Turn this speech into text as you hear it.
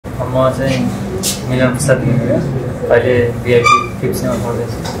म चाहिँ मिलन घिमिरे अहिले बिआइपी 5 सेममा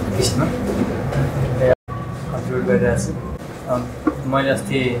पढ्दैछु किस्टमा कन्ट्रिब्युट गरिरहेको छु। मैले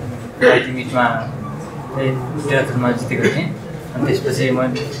अस्ति आइटी मिटमा डेटाथनमा जितेको थिएँ अनि त्यसपछि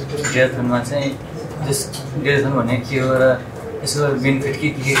मैले डेटाथनमा चाहिँ डेटाथन भन्ने के हो र यसको बेनिफिट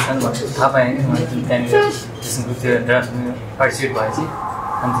के छन् भनेर थाहा पाएँ कि मैले त्यहाँनिर त्यसको त्यो डेटाथन पार्टिसिपेट भएपछि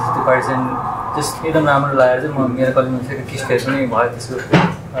अनि त्यो पार्टिसिपेट जस्ट एकदम राम्रो लागेर चाहिँ म मेरो कलेजमा चाहिँ किस्ट फेयर पनि भयो त्यसको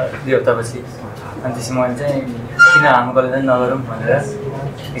 2 हप्तापछि। अनि त्यसपछि मैले चाहिँ किन हाम्रो कलेजमा नगरौँ भनेर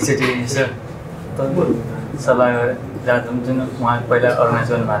एकचोटि यसो सल्लाह गरेँ। डेटाथन जुन उहाँ पहिला अर्गनाइज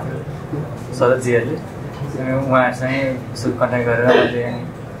गर्नुभएको थियो सरजीहरूले उहाँहरूसँग यसो कन्ट्याक्ट गरेर मैले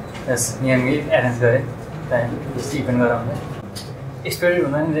यहाँ एरेन्ज गरेँ त्यहाँ इभेन्ट गराउँदै एक्सपिरियन्स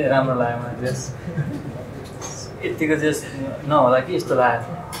हुँदा नि राम्रो लाग्यो मलाई। जस यतिको जस नहोला कि यस्तो लागेको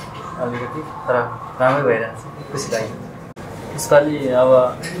थियो अलिकति तर राम्रै भइरहेको छ खुसी लाग्यो। यसपालि अब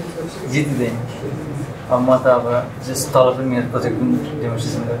जितिँदैन अब म त अब जस तल पनि मेरो प्रोजेक्ट पनि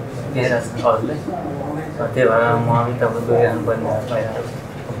डेमोन्स्ट्रेसन देखाइरहेको छु अरूले त्यही भएर म त अब गइरहनु पर्ने भइरहेको छ।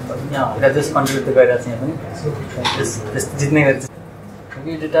 यहाँ एउटा जस्ट कन्ट्रिब्युट त गरिरहेको छु यहाँ पनि जस जित्ने गर्छ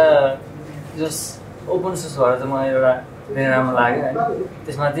कि डेटा जस ओपन सोर्स भएर चाहिँ मलाई एउटा धेरै राम्रो लाग्यो होइन।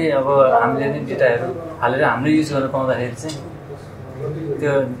 त्यसमाथि अब हामीले नै डेटाहरू हालेर हामीले युज गर्न पाउँदाखेरि चाहिँ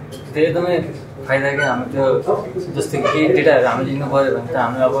त्यो एकदमै फाइदा कि हाम्रो त्यो जस्तो कि केही डेटाहरू हामीले लिनु पऱ्यो भने त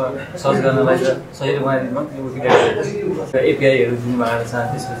हामीले अब सर्च गर्नलाई त सजिलो बनाइदिनु भयो विकिडाटाहरू एपिआईहरू दिनुभएको छ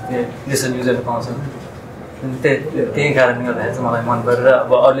त्यसपछि त्यो नेसनल युजरले पाउँछन् त्यही कारणले गर्दाखेरि चाहिँ मलाई मन परेर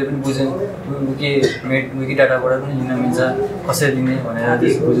अब अरूले पनि बुझ्यो विकिडाटाबाट पनि लिन मिल्छ कसरी लिने भनेर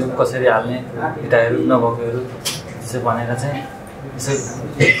त्यसो बुझ्यौँ कसरी हाल्ने डेटाहरू नभएकोहरू त्यसो भनेर चाहिँ यसो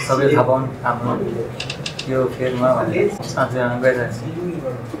सबै थाहा पाउनु आफ्नो यो फेयरमा भनेर साथीहरू गइरहेको छु।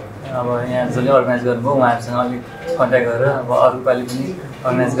 अब यहाँ जसले अर्गनाइज गर्नुभयो उहाँहरूसँग अलिक कन्ट्याक्ट गरेर अब अरू पालि पनि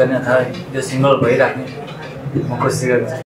अर्गनाइज गर्ने अथवा यो सिङ्गल भइराख्ने म कोसिस गर्छु।